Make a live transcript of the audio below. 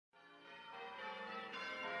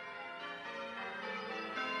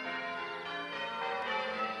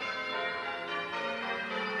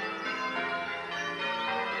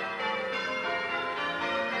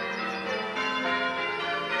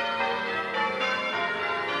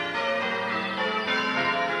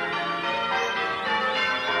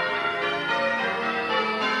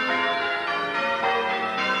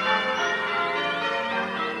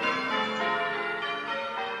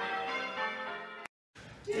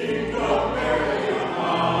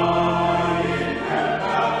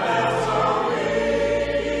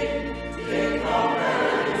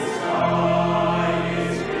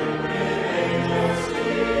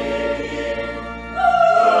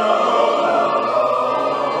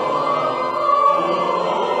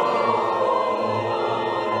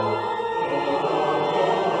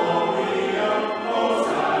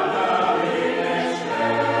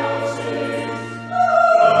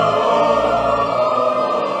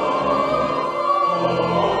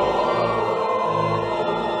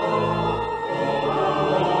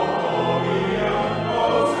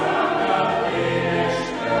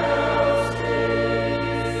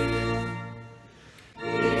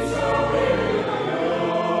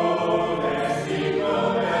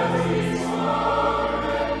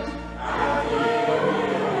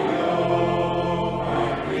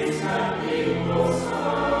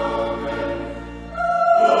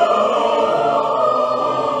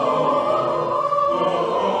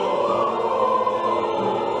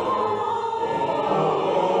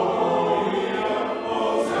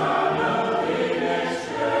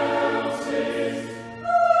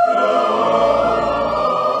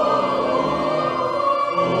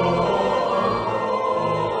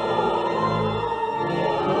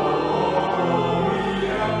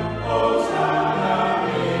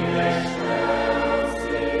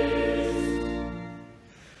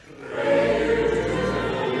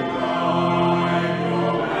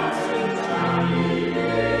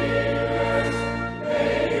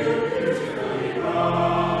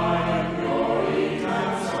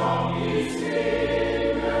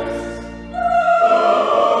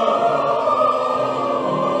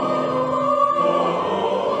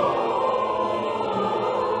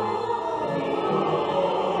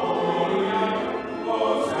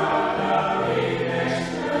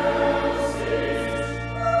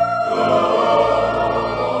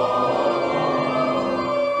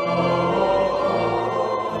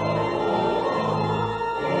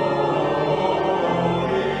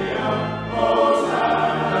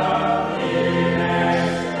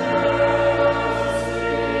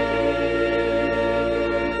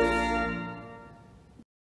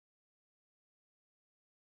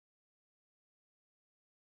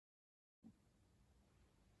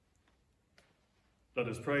Let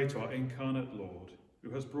us pray to our incarnate Lord, who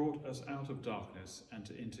has brought us out of darkness and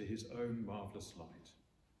into his own marvellous light.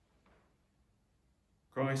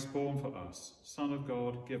 Christ born for us, Son of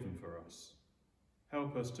God given for us,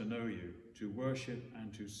 help us to know you, to worship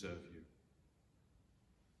and to serve you.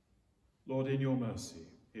 Lord, in your mercy,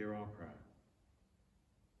 hear our prayer.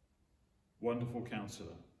 Wonderful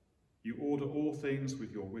Counselor, you order all things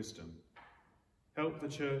with your wisdom. Help the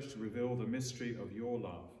Church to reveal the mystery of your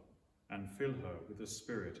love and fill her with the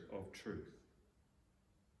spirit of truth.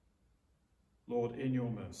 Lord, in your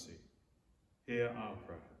mercy, hear our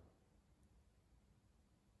prayer.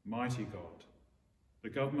 Mighty God, the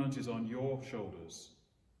government is on your shoulders.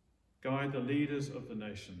 Guide the leaders of the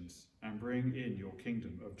nations and bring in your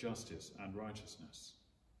kingdom of justice and righteousness.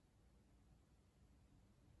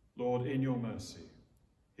 Lord, in your mercy,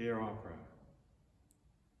 hear our prayer.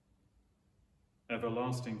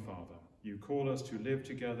 Everlasting Father, you call us to live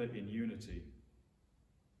together in unity.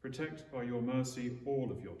 Protect by your mercy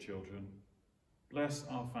all of your children. Bless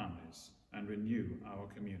our families and renew our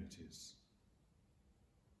communities.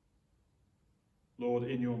 Lord,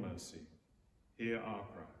 in your mercy, hear our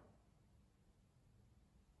prayer.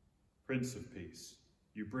 Prince of Peace,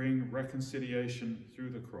 you bring reconciliation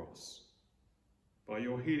through the cross. By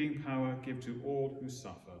your healing power, give to all who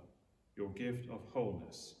suffer your gift of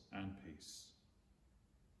wholeness and peace.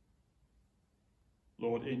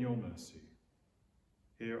 Lord, in your mercy,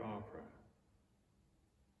 hear our prayer.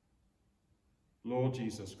 Lord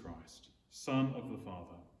Jesus Christ, Son of the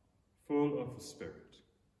Father, full of the Spirit,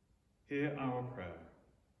 hear our prayer,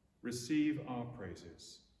 receive our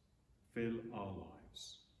praises, fill our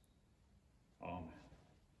lives. Amen.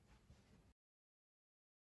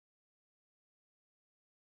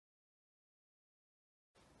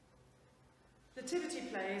 Nativity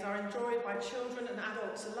plays are enjoyed by children and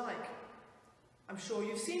adults alike. I'm sure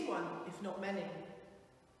you've seen one, if not many.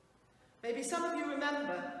 Maybe some of you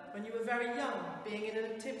remember when you were very young being in a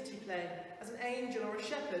nativity play as an angel or a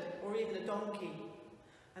shepherd or even a donkey,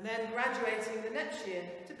 and then graduating the next year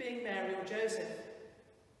to being Mary or Joseph.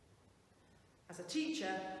 As a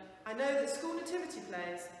teacher, I know that school nativity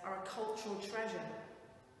plays are a cultural treasure.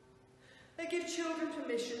 They give children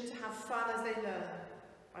permission to have fun as they learn,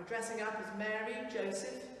 by dressing up as Mary,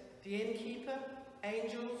 Joseph, the innkeeper,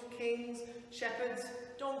 angels, kings, shepherds,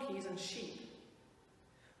 donkeys and sheep.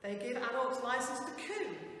 They give adults license to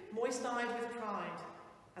coo, moist-eyed with pride,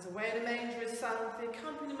 as Away in a Manger is sung with the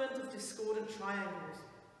accompaniment of discordant triangles.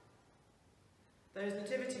 Those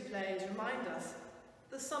nativity plays remind us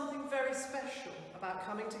there's something very special about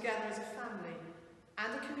coming together as a family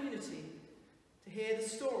and a community to hear the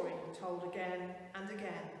story told again and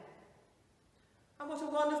again. And what a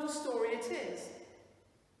wonderful story it is.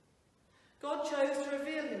 God chose to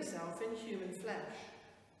reveal himself in human flesh.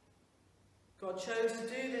 God chose to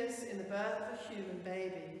do this in the birth of a human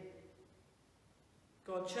baby.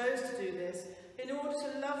 God chose to do this in order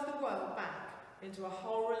to love the world back into a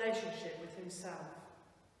whole relationship with himself.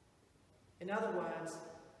 In other words,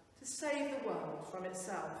 to save the world from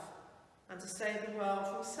itself and to save the world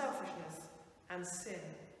from selfishness and sin.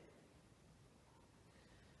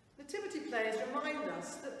 Nativity plays remind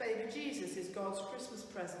us that baby Jesus is God's Christmas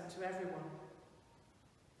present to everyone.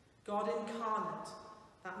 God incarnate,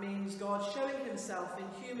 that means God showing himself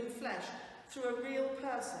in human flesh through a real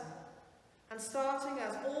person, and starting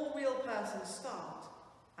as all real persons start,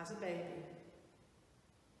 as a baby.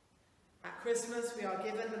 At Christmas we are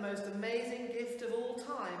given the most amazing gift of all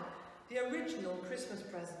time, the original Christmas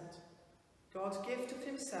present, God's gift of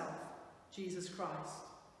himself, Jesus Christ.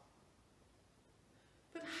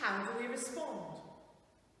 But how do we respond?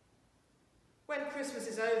 When Christmas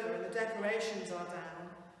is over and the decorations are down,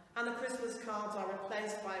 and the Christmas cards are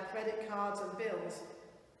replaced by credit cards and bills,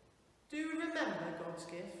 do we remember God's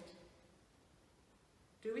gift?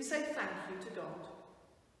 Do we say thank you to God?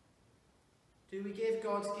 Do we give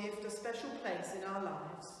God's gift a special place in our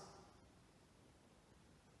lives?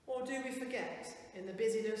 Or do we forget in the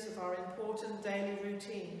busyness of our important daily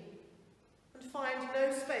routine and find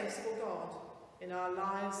no space for God in our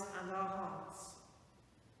lives and our hearts?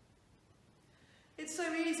 It's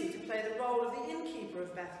so easy to play the role of the innkeeper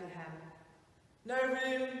of Bethlehem. No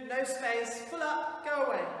room, no space, full up, go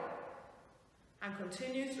away. And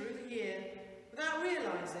continue through the year without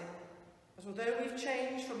realising that although we've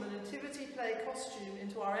changed from the nativity play costume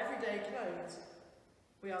into our everyday clothes,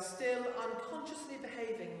 we are still unconsciously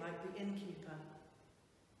behaving like the innkeeper.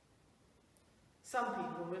 Some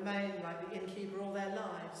people remain like the innkeeper all their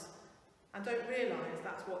lives and don't realise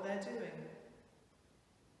that's what they're doing.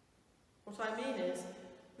 What I mean is,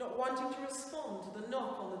 not wanting to respond to the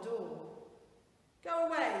knock on the door. Go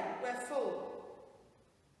away, we're full.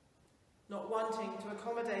 not wanting to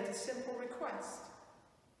accommodate a simple request.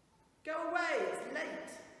 Go away, it's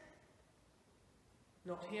late.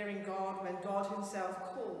 Not hearing God when God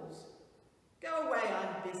himself calls. Go away,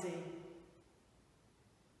 I'm busy.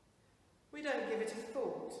 We don't give it a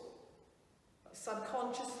thought, but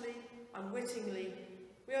subconsciously, unwittingly,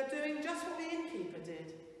 we are doing just what the innkeeper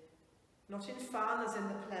did, not in fun as in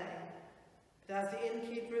the play, but as the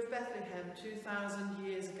innkeeper of Bethlehem 2,000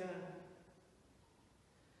 years ago.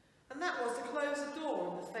 And that was to close the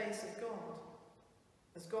door in the face of God,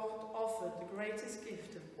 as God offered the greatest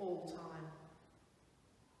gift of all time.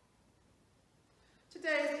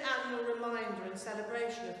 Today is the annual reminder and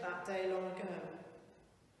celebration of that day long ago.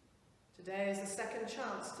 Today is the second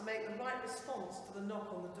chance to make the right response to the knock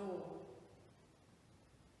on the door.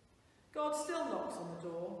 God still knocks on the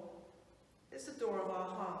door. It's the door of our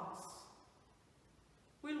hearts.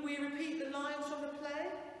 Will we repeat the lines from the play?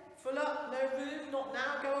 Full up, no room, not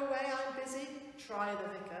now, go away, I'm busy, try the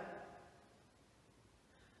vicar.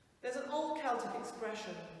 There's an old Celtic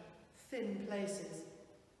expression, thin places.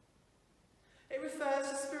 It refers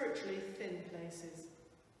to spiritually thin places.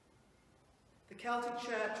 The Celtic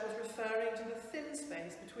Church was referring to the thin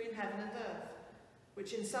space between heaven and earth,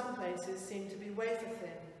 which in some places seemed to be wafer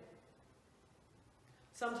thin.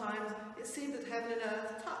 Sometimes it seemed that heaven and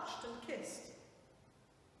earth touched and kissed.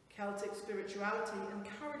 Celtic spirituality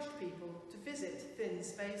encouraged people to visit thin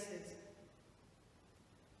spaces.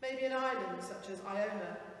 Maybe an island such as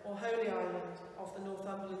Iona or Holy Island off the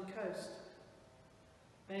Northumberland coast.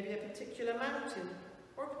 Maybe a particular mountain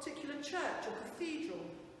or a particular church or cathedral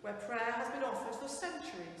where prayer has been offered for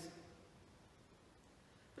centuries.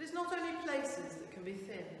 But it's not only places that can be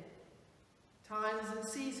thin. Times and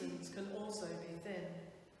seasons can also be thin.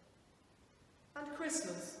 And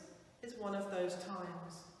Christmas is one of those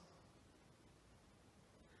times.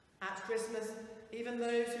 At Christmas, even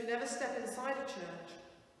those who never step inside a church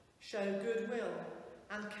show goodwill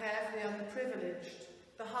and care for the underprivileged,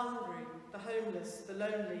 the hungry, the homeless, the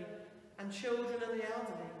lonely, and children and the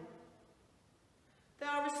elderly. They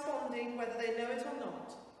are responding, whether they know it or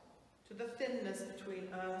not, to the thinness between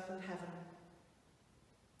earth and heaven.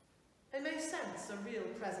 They may sense a real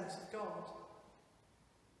presence of God.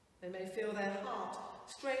 They may feel their heart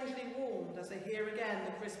strangely warmed as they hear again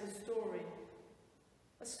the Christmas story.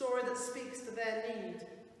 A story that speaks to their need,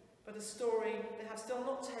 but a story they have still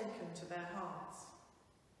not taken to their hearts.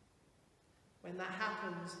 When that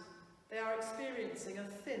happens, they are experiencing a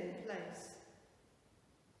thin place.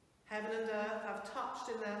 Heaven and earth have touched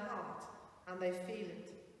in their heart, and they feel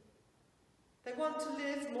it. They want to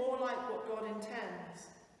live more like what God intends.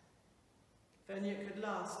 If only it could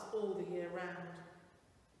last all the year round.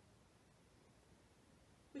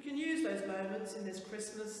 We can use those moments in this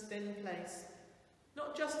Christmas thin place,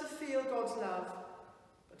 not just to feel God's love,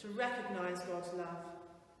 but to recognise God's love,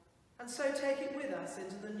 and so take it with us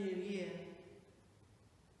into the new year.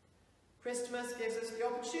 Christmas gives us the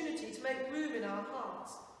opportunity to make room in our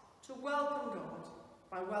hearts, to welcome God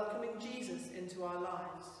by welcoming Jesus into our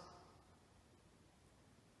lives.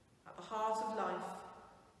 At the heart of life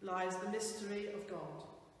lies the mystery of God.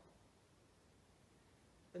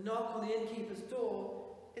 The knock on the innkeeper's door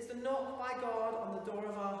is the knock by God on the door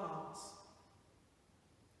of our hearts.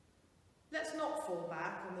 Let's not fall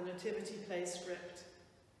back on the Nativity Play script,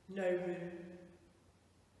 no room.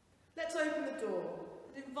 Let's open the door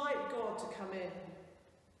and invite God to come in,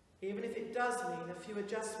 even if it does mean a few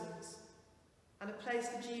adjustments and a place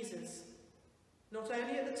for Jesus, not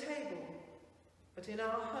only at the table, but in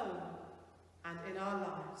our home and in our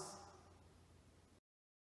lives.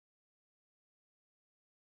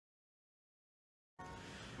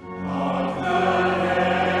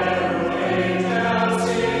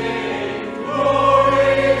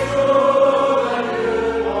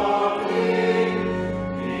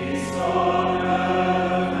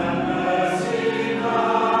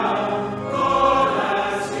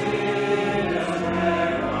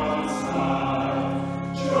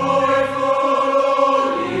 Joyful,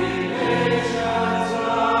 holy nations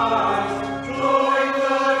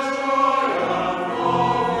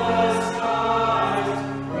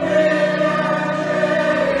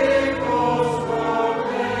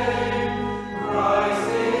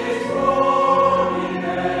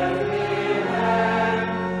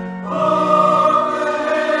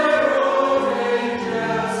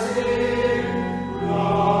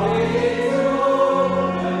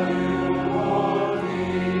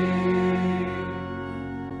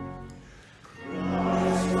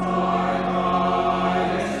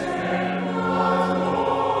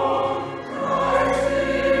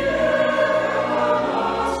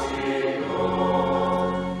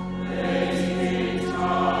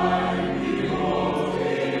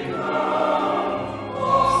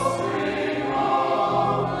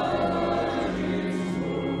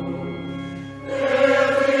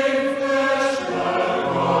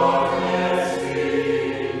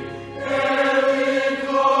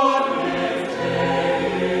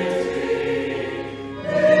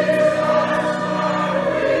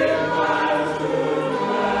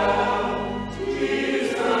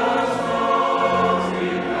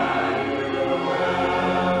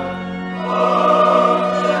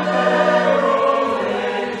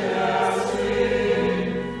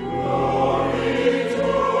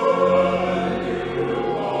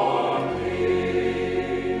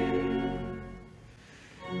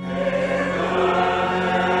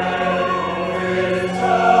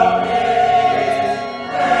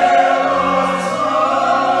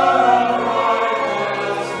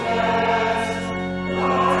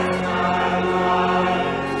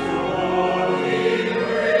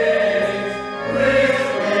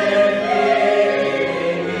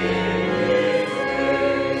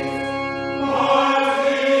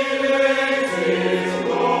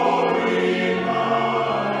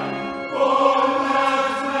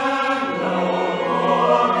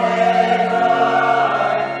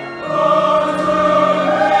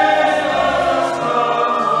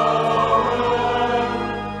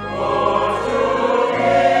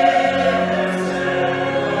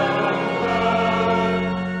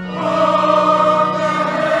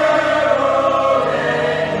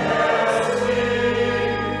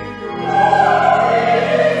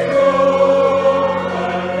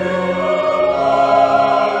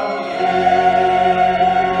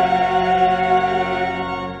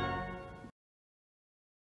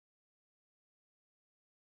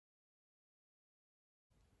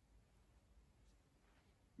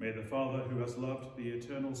May the Father, who has loved the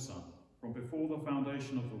eternal Son from before the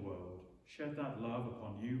foundation of the world, shed that love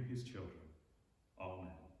upon you, his children. Amen.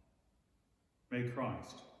 May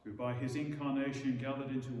Christ, who by his incarnation gathered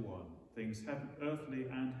into one things earthly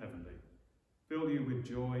and heavenly, fill you with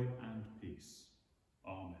joy and peace.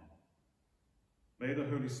 Amen. May the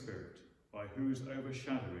Holy Spirit, by whose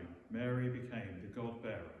overshadowing Mary became the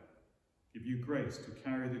God-bearer, give you grace to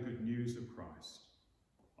carry the good news of Christ.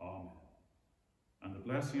 Amen. And the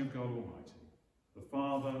blessing of God Almighty, the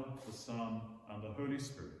Father, the Son, and the Holy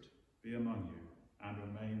Spirit be among you and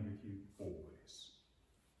remain with you always.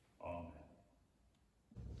 Amen.